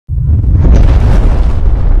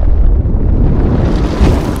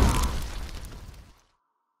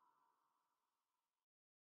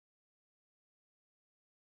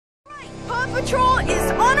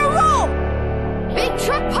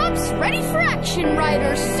action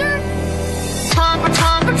riders, sir. Paw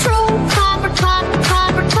Patrol, Paw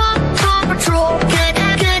Patrol. Good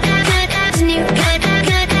as new. Good.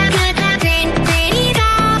 Granny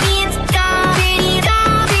Goblins, Granny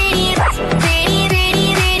Goblins.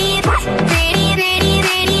 Granny.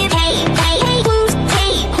 Hey, who's?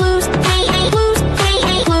 Hey, who's? Hey, who's?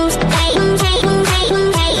 Hey, who's? Hey, who's? Hey, who's? Hey,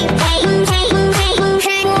 who's? Hey, who's? Hey, who's? Hey,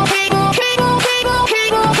 who's?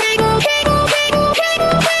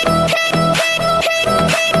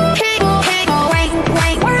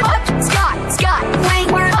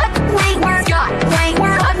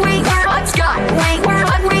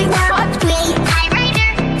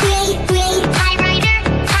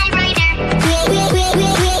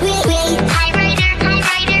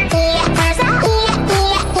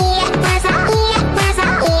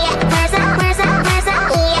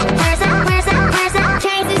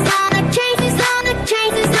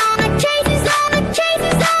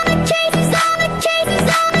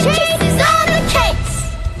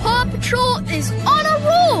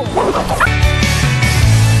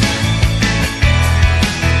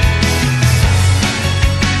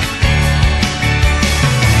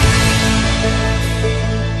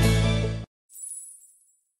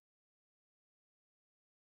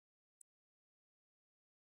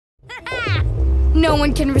 No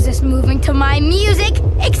one can resist moving to my music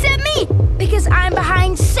except me, because I'm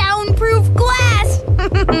behind soundproof glass.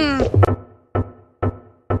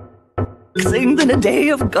 Than a day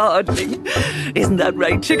of gardening. Isn't that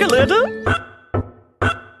right, Chickaletta?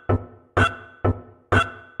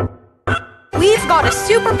 We've got a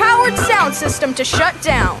superpowered sound system to shut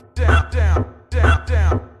down.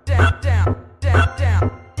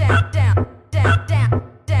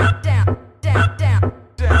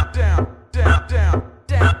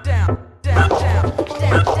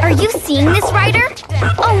 Are you seeing this, Ryder?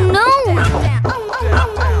 Oh no!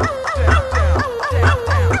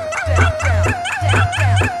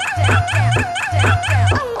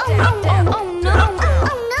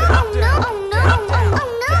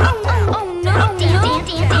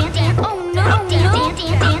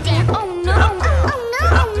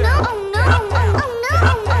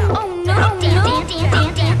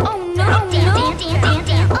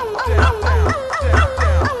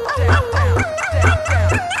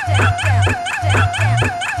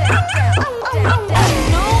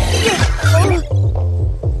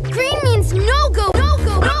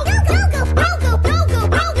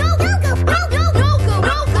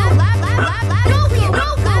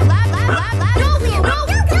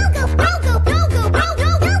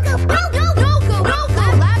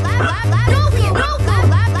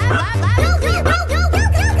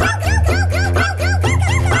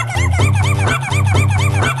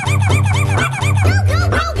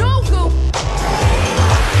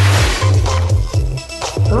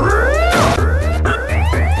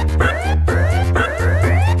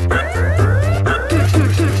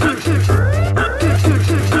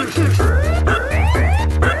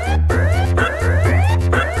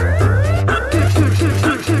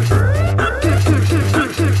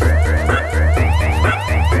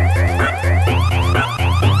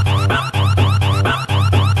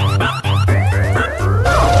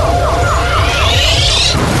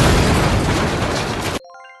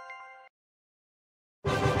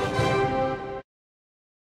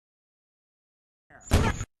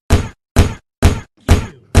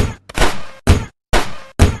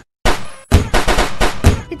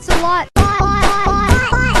 It's a lot.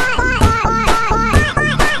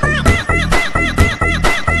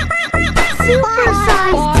 Super